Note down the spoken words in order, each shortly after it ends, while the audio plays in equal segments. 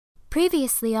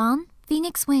Previously on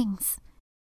Phoenix Wings.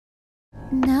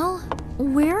 Nell,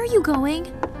 where are you going?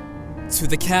 To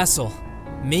the castle.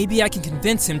 Maybe I can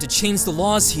convince him to change the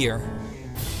laws here.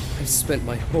 I've spent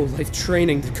my whole life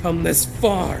training to come this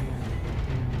far.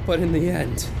 But in the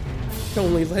end, it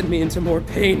only led me into more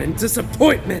pain and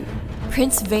disappointment.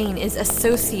 Prince Vane is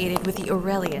associated with the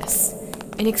Aurelius.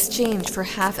 In exchange for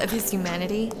half of his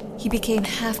humanity, he became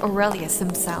half Aurelius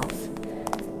himself.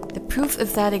 The proof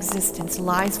of that existence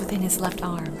lies within his left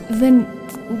arm. Then,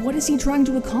 what is he trying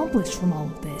to accomplish from all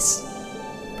of this?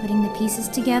 Putting the pieces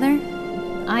together?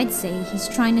 I'd say he's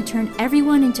trying to turn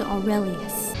everyone into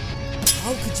Aurelius.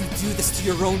 How could you do this to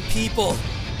your own people?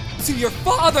 To your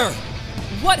father?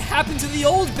 What happened to the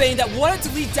old Vane that wanted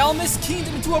to lead Dalmas'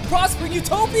 kingdom into a prospering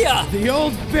utopia? The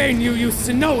old Vane you used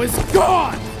to know is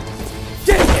gone!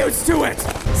 Get used to it!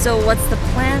 So what's the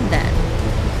plan then?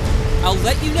 I'll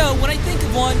let you know when I think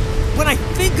of one. When I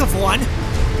think of one?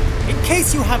 In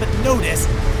case you haven't noticed,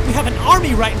 we have an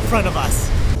army right in front of us.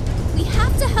 We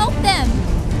have to help them!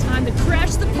 Time to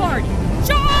crash the party!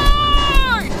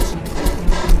 Charge!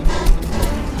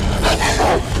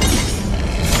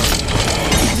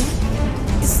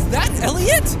 Is that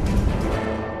Elliot?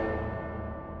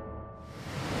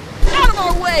 Out of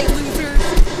our way, losers!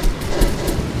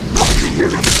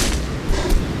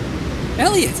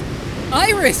 Elliot!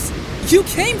 Iris! You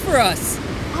came for us!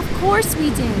 Of course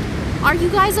we did. Are you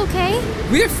guys okay?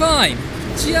 We're fine.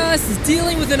 Just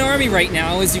dealing with an army right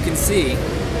now, as you can see.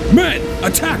 Men,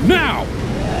 attack now!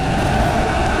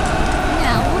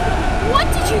 Nell, what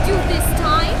did you do this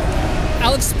time?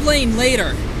 I'll explain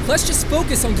later. Let's just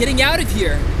focus on getting out of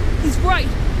here. He's right.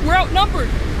 We're outnumbered.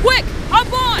 Quick,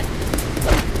 up on!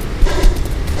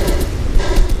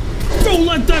 Don't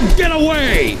let them get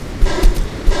away!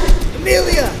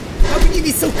 Amelia! How can you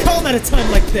be so calm at a time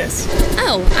like this?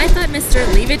 Oh, I thought Mr.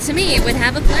 Leave It To Me would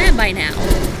have a plan by now.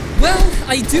 Well,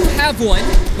 I do have one,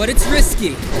 but it's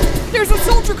risky. There's a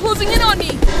soldier closing in on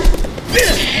me!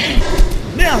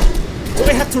 Now, do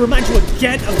I have to remind you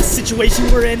again of the situation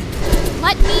we're in?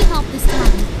 Let me help this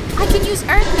time. I can use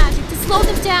earth magic to slow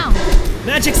them down.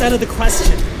 Magic's out of the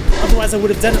question. Otherwise I would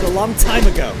have done it a long time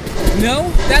ago. No,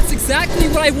 that's exactly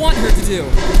what I want her to do.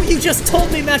 But you just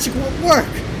told me magic won't work.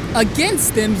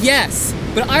 Against them, yes,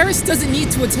 but Iris doesn't need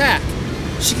to attack.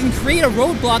 She can create a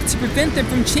roadblock to prevent them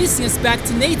from chasing us back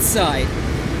to Nate's side.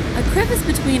 A crevice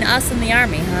between us and the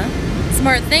army, huh?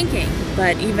 Smart thinking,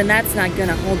 but even that's not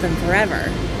gonna hold them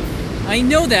forever. I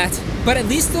know that, but at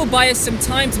least they'll buy us some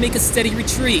time to make a steady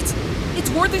retreat. It's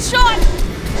worth a shot!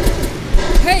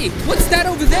 Hey, what's that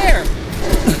over there?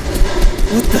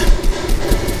 What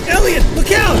the? Elliot,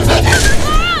 look out!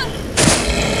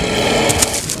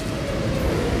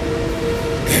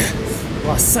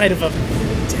 Lost sight of a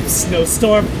damn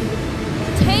snowstorm.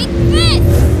 Take this!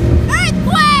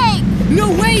 Earthquake! No,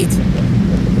 wait!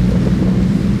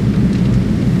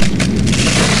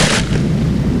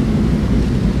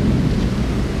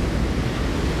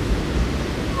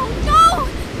 Oh no!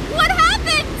 What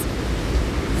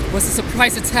happened? It was a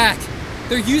surprise attack.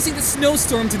 They're using the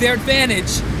snowstorm to their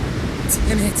advantage.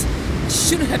 Damn it. I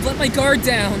shouldn't have let my guard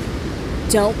down.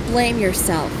 Don't blame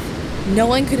yourself. No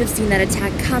one could have seen that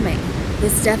attack coming.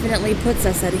 This definitely puts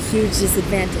us at a huge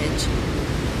disadvantage.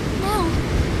 No,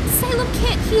 Salem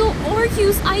can't heal or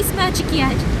use ice magic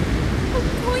yet.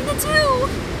 What are we going to do?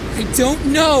 I don't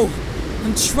know.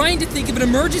 I'm trying to think of an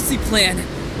emergency plan.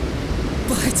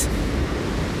 But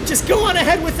Just go on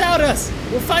ahead without us.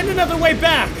 We'll find another way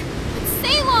back. But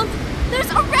Salem, there's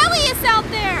Aurelius out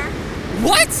there!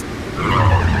 what?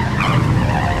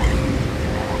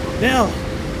 Nell,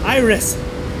 Iris,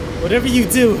 whatever you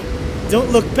do,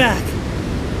 don't look back.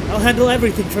 I'll handle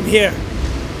everything from here.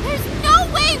 There's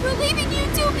no way we're leaving you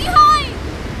two behind!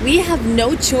 We have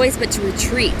no choice but to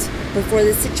retreat before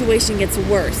the situation gets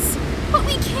worse. But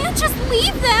we can't just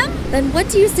leave them! Then what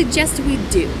do you suggest we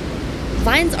do?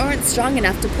 Vines aren't strong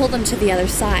enough to pull them to the other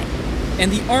side.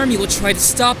 And the army will try to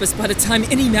stop us by the time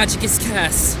any magic is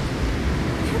cast.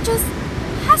 There just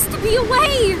has to be a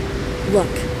way! Look,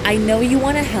 I know you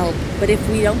want to help, but if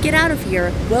we don't get out of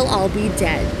here, we'll all be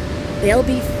dead. They'll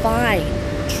be fine.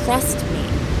 Trust me.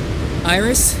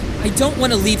 Iris, I don't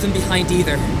want to leave them behind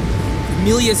either.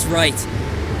 Amelia's right.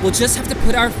 We'll just have to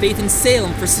put our faith in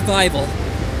Salem for survival.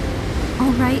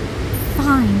 Alright,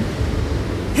 fine.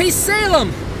 Hey,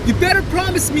 Salem! You better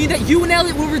promise me that you and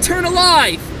Elliot will return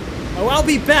alive! Oh, I'll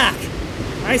be back.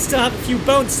 I still have a few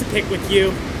bones to pick with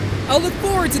you. I'll look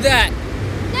forward to that!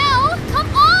 Nell,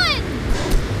 come on!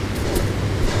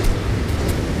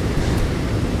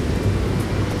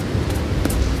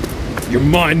 You're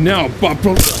mine now,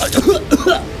 Bopper.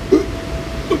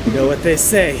 You know what they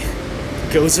say.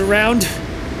 goes around,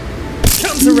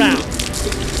 comes around.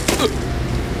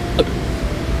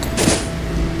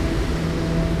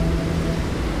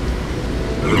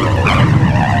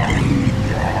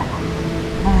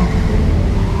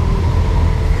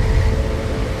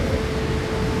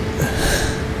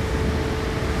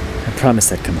 I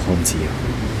promised I'd come home to you,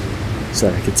 so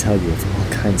that I could tell you of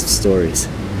all kinds of stories,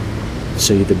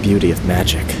 show you the beauty of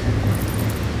magic.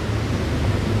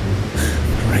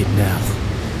 But right now,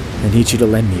 I need you to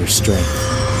lend me your strength.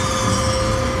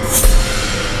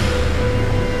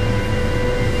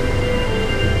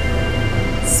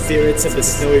 Spirits of the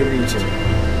snowy region,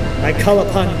 I call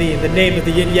upon thee in the name of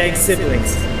the Yin-Yang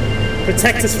siblings.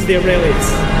 Protect us from the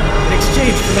Aurelians, in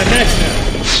exchange for my magic.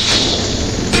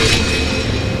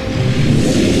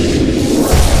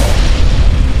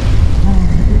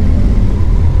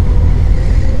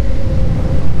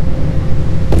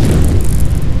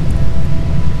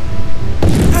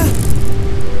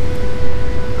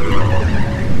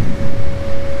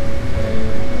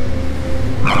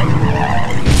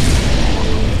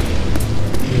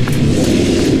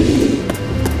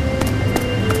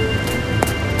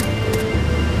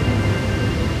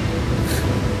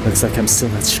 Looks like I'm still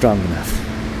not strong enough.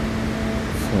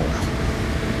 Oh well.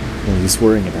 No use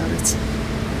worrying about it.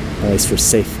 At least we're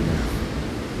safe for now.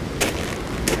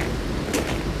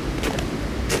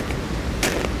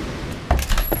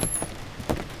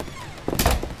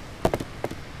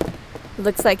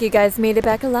 Looks like you guys made it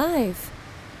back alive.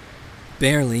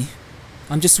 Barely.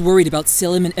 I'm just worried about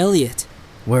Selim and Elliot.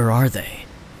 Where are they?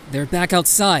 They're back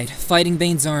outside, fighting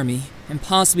Bane's army, and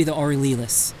possibly the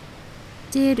Aurelius.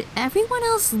 Did everyone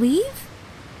else leave?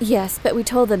 Yes, but we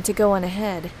told them to go on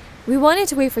ahead. We wanted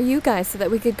to wait for you guys so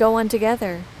that we could go on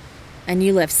together. And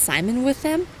you left Simon with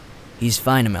them? He's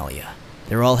fine, Amelia.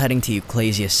 They're all heading to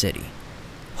Ecclesia City.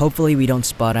 Hopefully we don't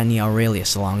spot any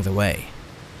Aurelius along the way.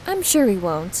 I'm sure we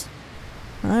won't.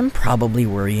 I'm probably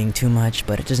worrying too much,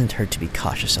 but it doesn't hurt to be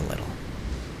cautious a little.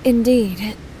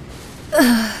 Indeed.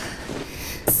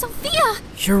 Sophia!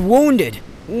 You're wounded!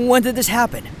 When did this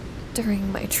happen?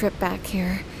 During my trip back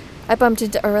here, I bumped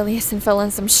into Aurelius and fell on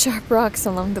some sharp rocks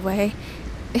along the way.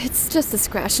 It's just a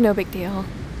scratch, no big deal.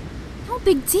 No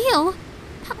big deal?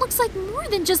 That looks like more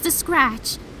than just a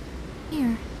scratch.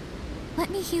 Here, let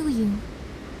me heal you.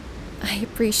 I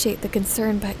appreciate the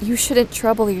concern, but you shouldn't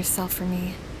trouble yourself for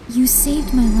me. You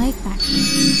saved my life back then.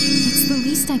 It's the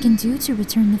least I can do to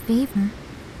return the favor.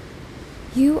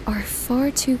 You are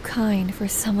far too kind for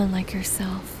someone like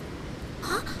yourself.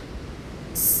 Huh?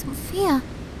 Sophia,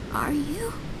 are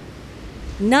you?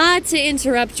 Not to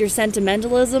interrupt your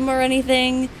sentimentalism or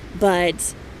anything,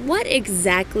 but what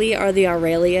exactly are the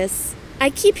Aurelius? I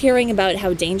keep hearing about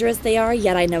how dangerous they are,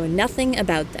 yet I know nothing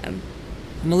about them.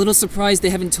 I'm a little surprised they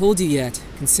haven't told you yet,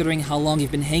 considering how long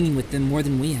you've been hanging with them more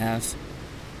than we have.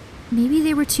 Maybe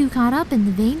they were too caught up in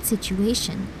the Vane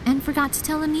situation and forgot to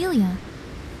tell Amelia.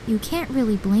 You can't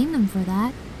really blame them for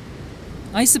that.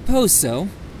 I suppose so,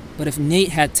 but if Nate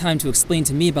had time to explain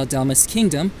to me about Dalmas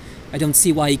Kingdom, I don't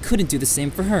see why he couldn't do the same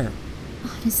for her.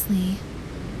 Honestly.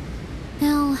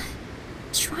 Nell,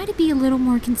 try to be a little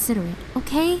more considerate,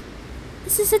 okay?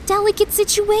 This is a delicate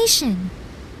situation.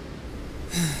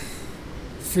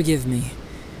 Forgive me.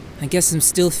 I guess I'm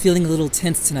still feeling a little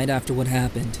tense tonight after what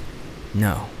happened.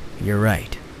 No, you're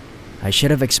right. I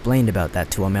should have explained about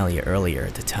that to Amelia earlier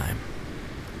at the time.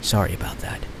 Sorry about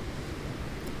that.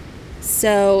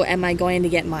 So, am I going to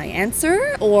get my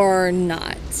answer, or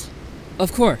not?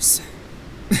 Of course.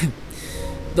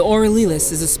 The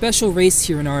Aurelius is a special race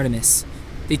here in Artemis.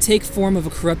 They take form of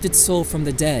a corrupted soul from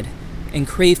the dead, and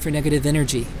crave for negative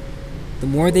energy. The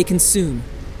more they consume,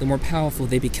 the more powerful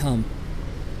they become.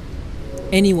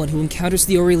 Anyone who encounters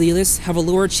the Aurelius have a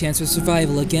lower chance of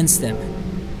survival against them.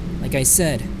 Like I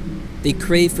said, they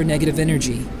crave for negative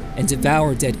energy and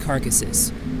devour dead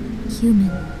carcasses. Human,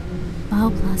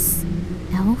 Bauplus,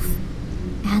 elf,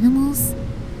 animals,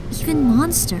 even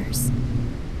monsters.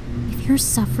 If you're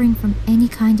suffering from any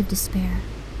kind of despair,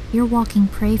 you're walking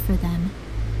prey for them.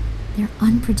 They're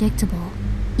unpredictable,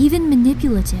 even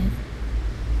manipulative.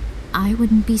 I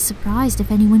wouldn't be surprised if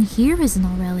anyone here is an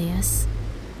Aurelius.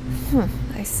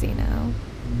 I see now.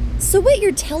 So what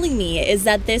you're telling me is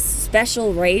that this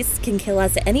special race can kill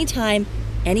us anytime,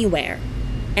 anywhere.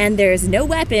 And there's no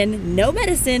weapon, no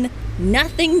medicine,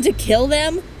 nothing to kill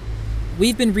them?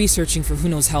 We've been researching for who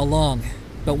knows how long,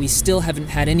 but we still haven't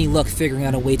had any luck figuring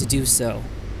out a way to do so.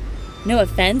 No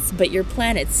offense, but your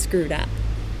planet's screwed up.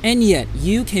 And yet,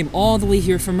 you came all the way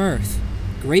here from Earth.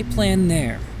 Great plan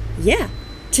there. Yeah,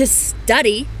 to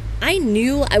study. I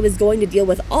knew I was going to deal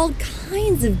with all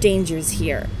kinds of dangers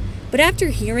here. But after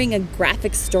hearing a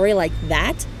graphic story like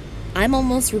that, I'm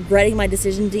almost regretting my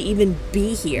decision to even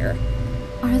be here.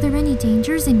 Are there any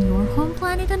dangers in your home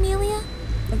planet, Amelia?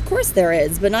 Of course there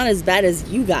is, but not as bad as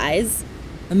you guys.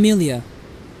 Amelia,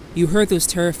 you heard those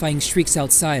terrifying shrieks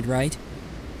outside, right?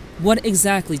 What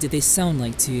exactly did they sound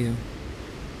like to you?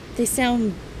 They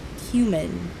sound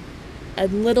human. A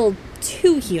little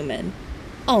too human.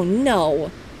 Oh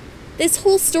no. This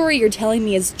whole story you're telling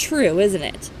me is true, isn't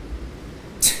it?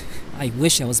 I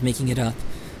wish I was making it up,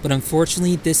 but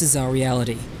unfortunately this is our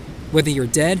reality. Whether you're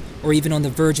dead or even on the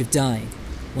verge of dying,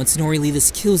 once an Aurelius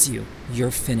kills you,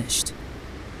 you're finished.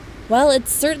 Well,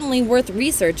 it's certainly worth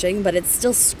researching, but it's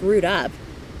still screwed up.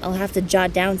 I'll have to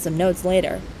jot down some notes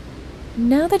later.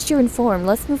 Now that you're informed,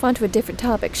 let's move on to a different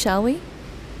topic, shall we?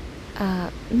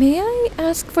 May I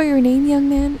ask for your name, young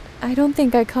man? I don't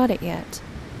think I caught it yet.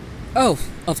 Oh,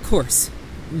 of course.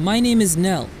 My name is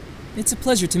Nell. It's a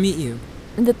pleasure to meet you.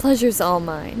 The pleasure's all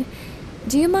mine.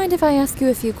 Do you mind if I ask you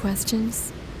a few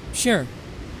questions? Sure.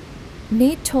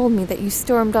 Nate told me that you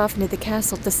stormed off into the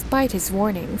castle despite his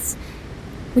warnings.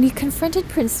 When you confronted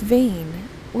Prince Vane,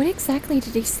 what exactly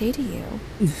did he say to you?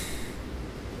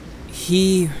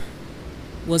 He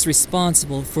was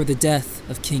responsible for the death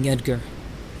of King Edgar.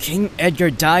 King Edgar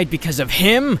died because of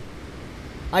him?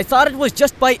 I thought it was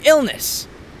just by illness.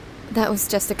 That was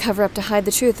just a cover-up to hide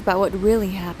the truth about what really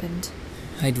happened.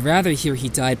 I'd rather hear he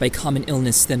died by common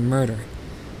illness than murder.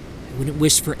 I wouldn't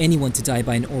wish for anyone to die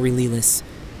by an Aurelius,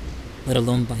 let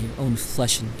alone by your own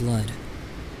flesh and blood.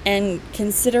 And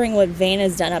considering what Vane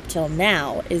has done up till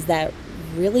now, is that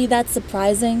really that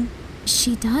surprising?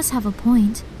 She does have a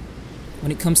point.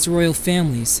 When it comes to royal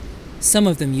families, some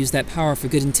of them use that power for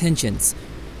good intentions,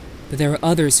 but there are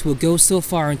others who will go so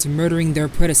far into murdering their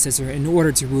predecessor in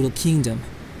order to rule a kingdom.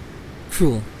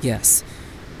 Cruel, yes.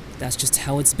 That's just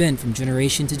how it's been from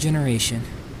generation to generation.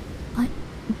 But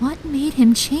what made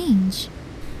him change?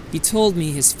 He told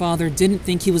me his father didn't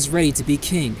think he was ready to be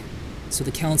king, so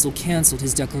the council cancelled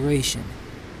his declaration.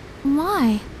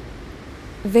 Why?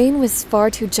 Vane was far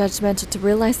too judgmental to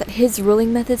realize that his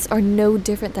ruling methods are no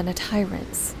different than a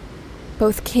tyrant's.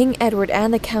 Both King Edward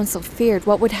and the council feared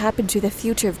what would happen to the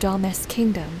future of Dalmas'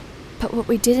 kingdom. But what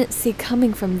we didn't see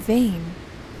coming from Vane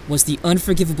was the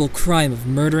unforgivable crime of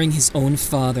murdering his own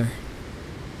father.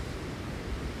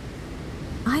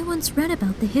 I once read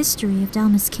about the history of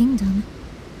Dalmas' kingdom.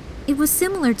 It was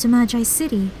similar to Magi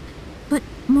City, but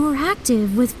more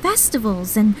active with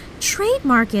festivals and trade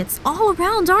markets all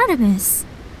around Artemis.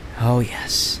 Oh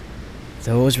yes.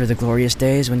 Those were the glorious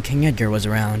days when King Edgar was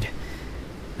around.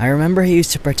 I remember he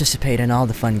used to participate in all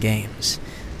the fun games,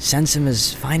 send some of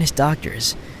his finest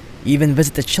doctors, even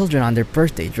visit the children on their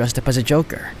birthday dressed up as a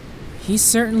joker. He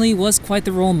certainly was quite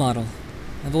the role model.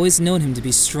 I've always known him to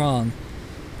be strong,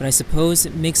 but I suppose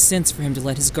it makes sense for him to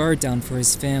let his guard down for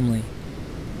his family.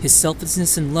 His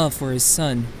selflessness and love for his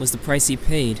son was the price he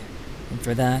paid, and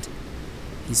for that,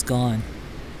 he's gone.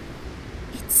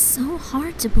 It's so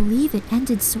hard to believe it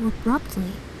ended so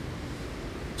abruptly.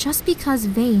 Just because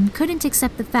Vane couldn't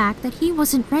accept the fact that he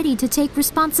wasn't ready to take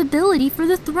responsibility for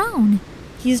the throne.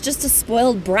 He's just a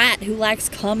spoiled brat who lacks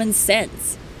common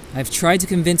sense. I've tried to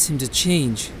convince him to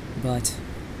change, but...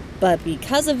 But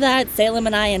because of that, Salem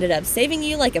and I ended up saving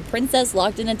you like a princess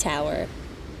locked in a tower.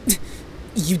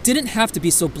 You didn't have to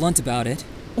be so blunt about it.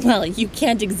 Well, you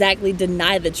can't exactly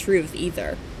deny the truth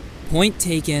either. Point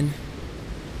taken.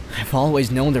 I've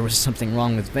always known there was something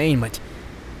wrong with Vane, but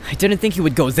I didn't think he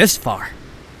would go this far.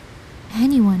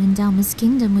 Anyone in Dalmas'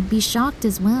 kingdom would be shocked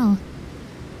as well.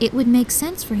 It would make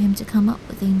sense for him to come up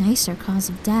with a nicer cause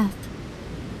of death.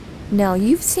 Now,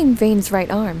 you've seen Vane's right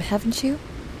arm, haven't you?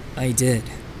 I did.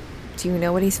 Do you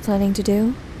know what he's planning to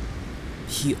do?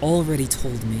 He already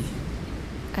told me.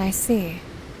 I see.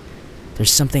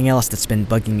 There's something else that's been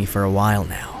bugging me for a while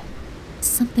now.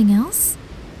 Something else?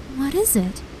 What is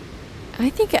it? I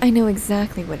think I know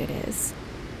exactly what it is.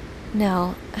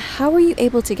 Now, how were you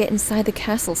able to get inside the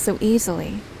castle so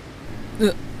easily?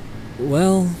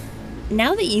 Well...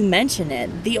 Now that you mention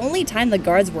it, the only time the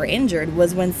guards were injured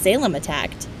was when Salem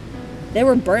attacked. There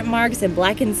were burnt marks and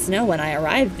blackened snow when I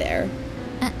arrived there.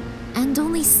 And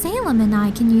only Salem and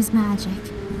I can use magic.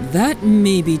 That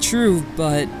may be true,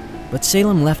 but... But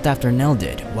Salem left after Nell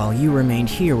did, while you remained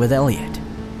here with Elliot.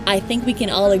 I think we can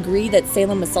all agree that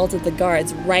Salem assaulted the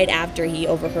guards right after he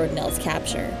overheard Nell's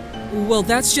capture. Well,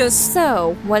 that's just...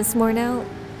 So, once more now,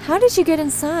 how did you get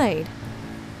inside?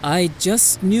 I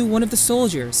just knew one of the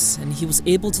soldiers, and he was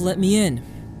able to let me in.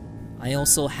 I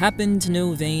also happened to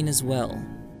know Vane as well.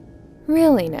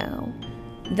 Really now?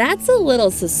 That's a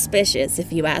little suspicious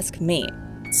if you ask me.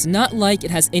 It's not like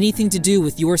it has anything to do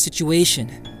with your situation.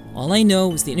 All I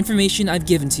know is the information I've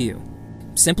given to you.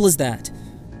 Simple as that.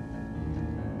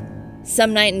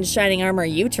 Some knight in shining armor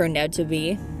you turned out to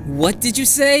be. What did you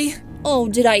say? Oh,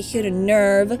 did I hit a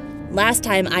nerve? Last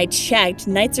time I checked,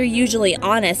 knights are usually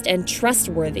honest and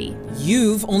trustworthy.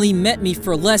 You've only met me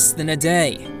for less than a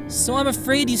day, so I'm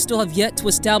afraid you still have yet to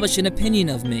establish an opinion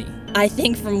of me. I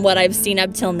think from what I've seen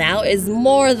up till now is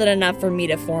more than enough for me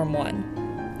to form one.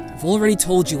 I've already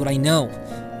told you what I know.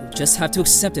 You just have to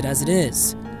accept it as it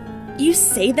is. You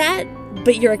say that,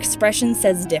 but your expression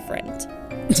says different.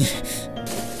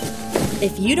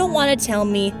 If you don't want to tell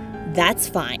me, that's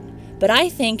fine. But I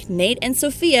think Nate and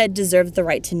Sophia deserve the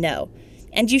right to know.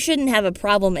 And you shouldn't have a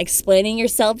problem explaining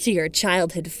yourself to your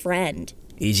childhood friend.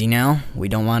 Easy now. We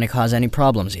don't want to cause any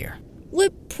problems here.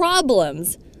 What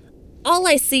problems? All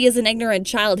I see is an ignorant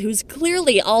child who's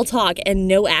clearly all talk and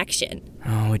no action.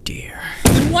 Oh dear.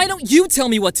 Then why don't you tell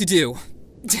me what to do?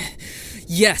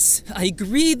 Yes, I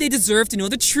agree they deserve to know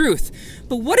the truth,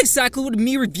 but what exactly would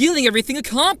me revealing everything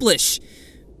accomplish?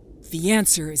 The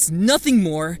answer is nothing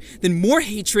more than more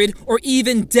hatred or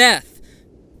even death.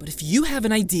 But if you have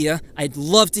an idea, I'd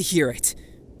love to hear it.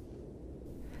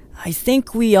 I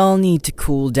think we all need to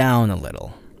cool down a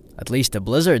little. At least the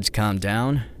blizzard's calmed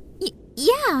down.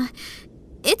 Yeah,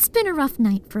 it's been a rough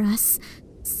night for us.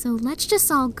 So let's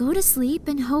just all go to sleep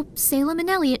and hope Salem and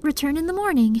Elliot return in the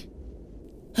morning.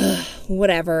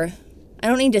 Whatever. I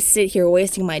don't need to sit here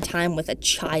wasting my time with a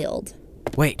child.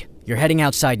 Wait, you're heading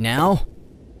outside now?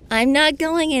 I'm not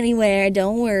going anywhere,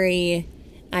 don't worry.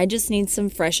 I just need some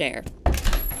fresh air.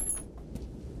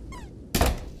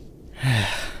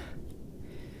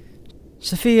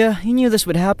 Sophia, you knew this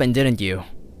would happen, didn't you?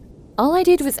 All I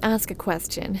did was ask a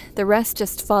question. The rest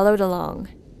just followed along.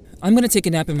 I'm gonna take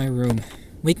a nap in my room.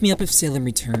 Wake me up if Salem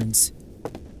returns.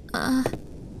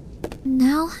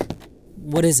 Nell?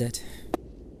 What is it?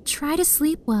 Try to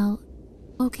sleep well,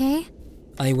 okay?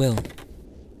 I will.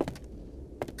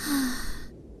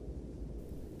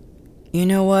 You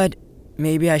know what?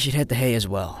 Maybe I should hit the hay as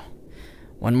well.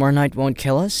 One more night won't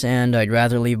kill us, and I'd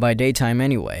rather leave by daytime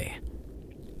anyway.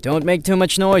 Don't make too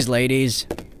much noise, ladies.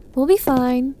 We'll be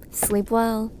fine. Sleep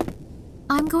well.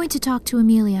 I'm going to talk to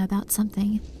Amelia about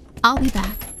something. I'll be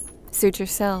back. Suit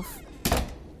yourself.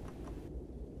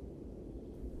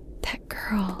 That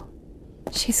girl.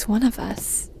 She's one of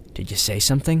us. Did you say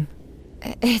something?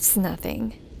 It's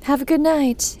nothing. Have a good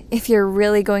night, if you're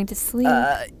really going to sleep.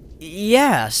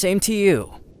 Yeah, same to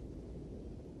you.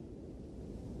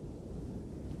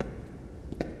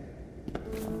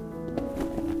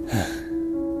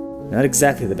 Not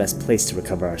exactly the best place to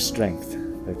recover our strength,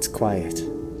 but it's quiet,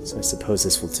 so I suppose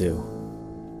this will do.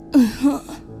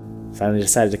 Finally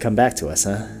decided to come back to us,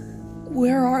 huh?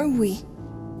 Where are we?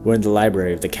 We're in the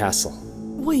library of the castle.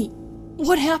 Wait,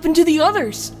 what happened to the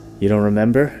others? You don't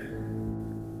remember?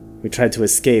 We tried to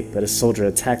escape, but a soldier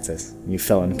attacked us, and you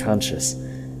fell unconscious.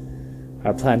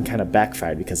 Our plan kind of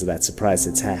backfired because of that surprise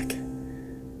attack.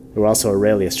 There were also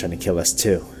Aurelius trying to kill us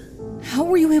too. How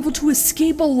were you able to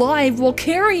escape alive while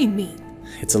carrying me?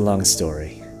 It's a long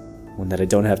story, one that I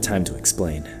don't have time to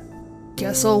explain.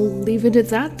 Guess I'll leave it at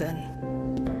that then.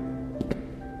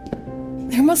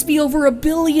 There must be over 1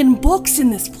 billion books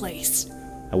in this place.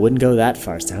 I wouldn't go that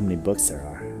far as to how many books there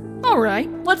are. Alright,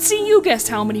 let's see you guess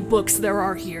how many books there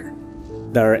are here.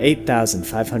 There are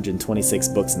 8,526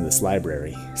 books in this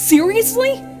library.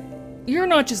 Seriously? You're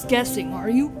not just guessing, are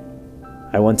you?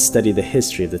 I once studied the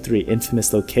history of the 3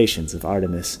 infamous locations of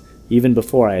Artemis, even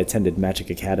before I attended Magic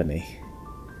Academy.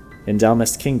 In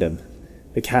Dalmest Kingdom,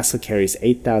 the castle carries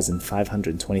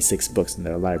 8,526 books in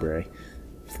their library,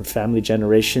 from family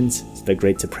generations to the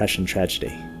Great Depression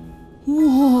tragedy.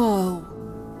 Whoa.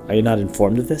 Are you not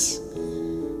informed of this?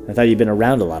 I thought you'd been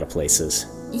around a lot of places.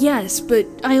 Yes, but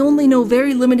I only know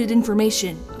very limited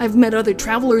information. I've met other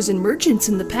travelers and merchants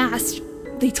in the past.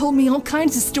 They told me all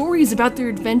kinds of stories about their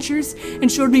adventures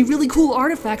and showed me really cool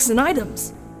artifacts and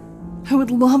items. I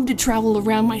would love to travel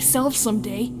around myself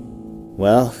someday.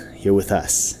 Well, you're with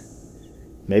us.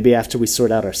 Maybe after we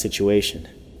sort out our situation,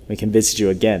 we can visit you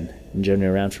again and journey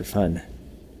around for fun.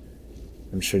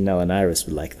 I'm sure Nell and Iris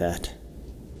would like that.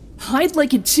 I'd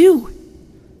like it too.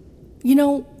 You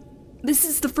know, this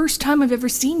is the first time I've ever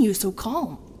seen you so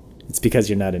calm. It's because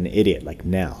you're not an idiot like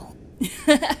Nell.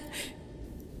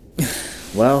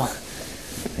 Well,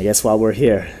 I guess while we're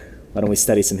here, why don't we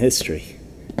study some history?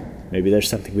 Maybe there's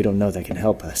something we don't know that can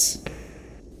help us.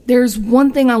 There's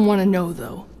one thing I want to know,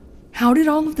 though. How did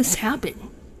all of this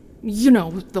happen? You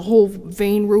know, the whole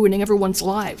vein ruining everyone's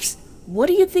lives. What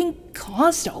do you think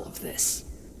caused all of this?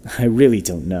 I really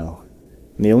don't know.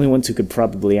 And the only ones who could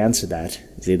probably answer that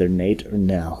is either Nate or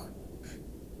Nell.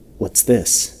 What's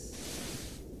this?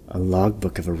 A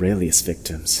logbook of Aurelius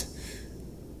victims.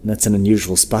 That's an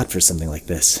unusual spot for something like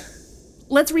this.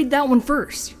 Let's read that one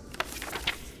first.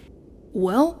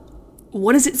 Well,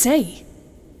 what does it say?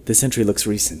 This entry looks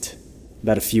recent.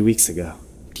 About a few weeks ago.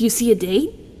 Do you see a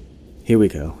date? Here we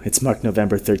go. It's marked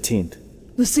November 13th.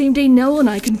 The same day Nell and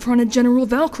I confronted General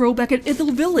Velcro back at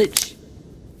Ithel Village.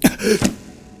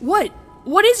 What?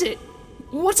 What is it?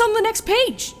 What's on the next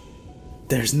page?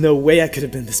 There's no way I could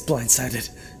have been this blindsided.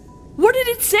 What did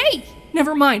it say?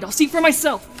 Never mind, I'll see for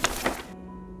myself.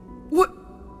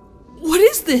 What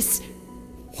is this?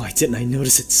 Why didn't I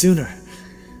notice it sooner?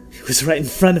 It was right in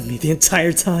front of me the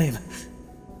entire time.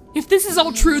 If this is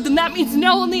all true, then that means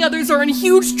Nell and the others are in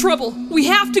huge trouble. We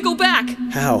have to go back.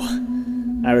 How?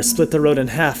 Iris split the road in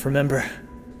half, remember?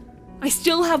 I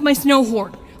still have my snow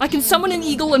horn. I can summon an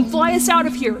eagle and fly us out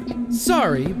of here.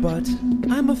 Sorry, but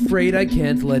I'm afraid I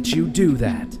can't let you do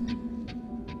that.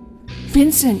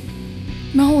 Vincent,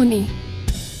 Melanie,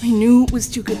 I knew it was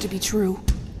too good to be true.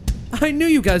 I knew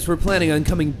you guys were planning on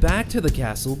coming back to the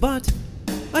castle, but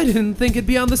I didn't think it'd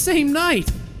be on the same night.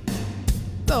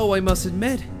 Though I must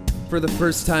admit, for the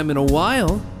first time in a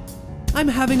while, I'm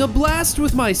having a blast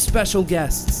with my special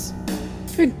guests.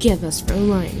 Forgive us for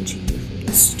lying to you from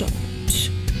the start.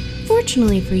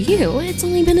 Fortunately for you, it's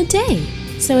only been a day,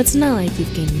 so it's not like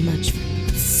you've gained much from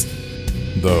us.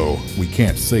 Though we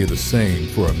can't say the same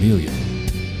for Amelia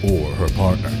or her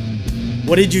partner.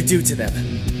 What did you do to them?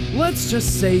 Let's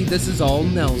just say this is all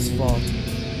Nell's fault.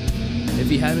 If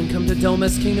he hadn't come to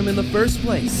Delmas Kingdom in the first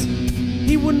place,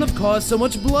 he wouldn't have caused so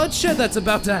much bloodshed that's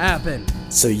about to happen.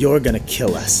 So you're gonna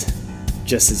kill us,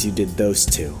 just as you did those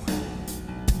two.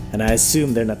 And I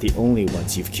assume they're not the only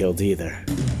ones you've killed either.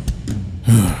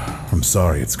 I'm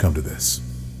sorry it's come to this.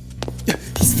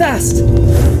 He's fast!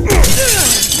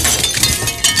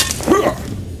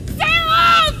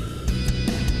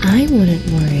 I wouldn't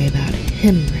worry about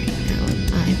him right now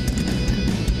if I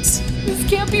were Alex. This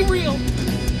can't be real.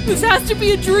 This has to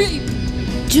be a dream.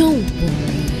 Don't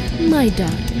worry. My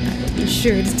doctor and I will be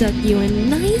sure to tuck you in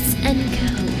nice and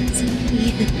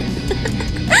cozy.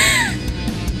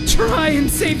 Try and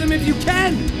save them if you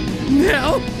can,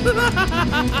 Nell!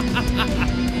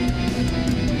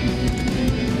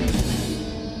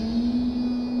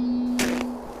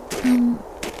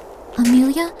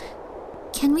 Amelia?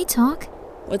 Can we talk?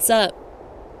 What's up?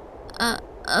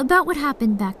 About what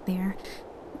happened back there.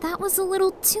 That was a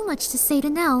little too much to say to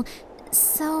Nell,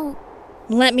 so...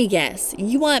 Let me guess.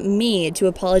 You want me to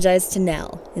apologize to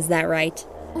Nell, is that right?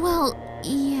 Well,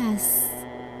 yes.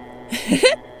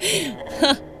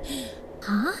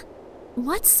 Huh?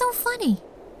 What's so funny?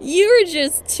 You're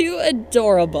just too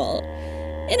adorable.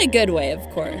 In a good way, of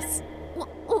course.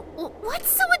 What's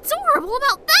so adorable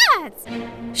about that?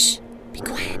 Shh, be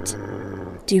quiet.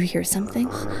 Do you hear something?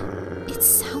 It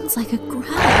sounds like a growl.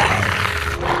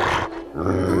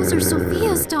 Those are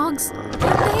Sophia's dogs, aren't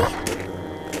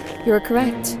they? You're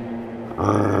correct.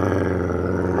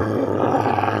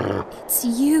 It's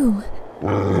you.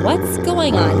 What's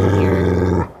going on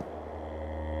here?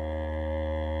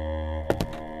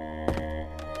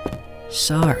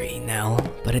 Sorry, Nell,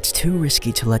 but it's too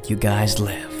risky to let you guys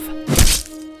live.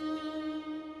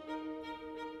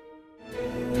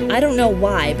 I don't know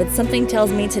why, but something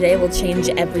tells me today will change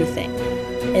everything.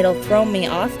 It'll throw me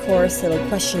off course, it'll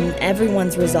question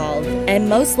everyone's resolve, and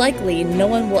most likely, no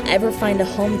one will ever find a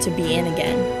home to be in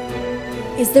again.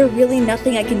 Is there really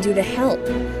nothing I can do to help?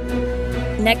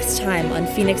 Next time on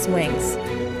Phoenix Wings,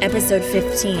 Episode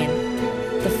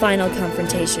 15, The Final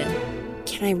Confrontation.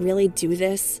 Can I really do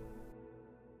this?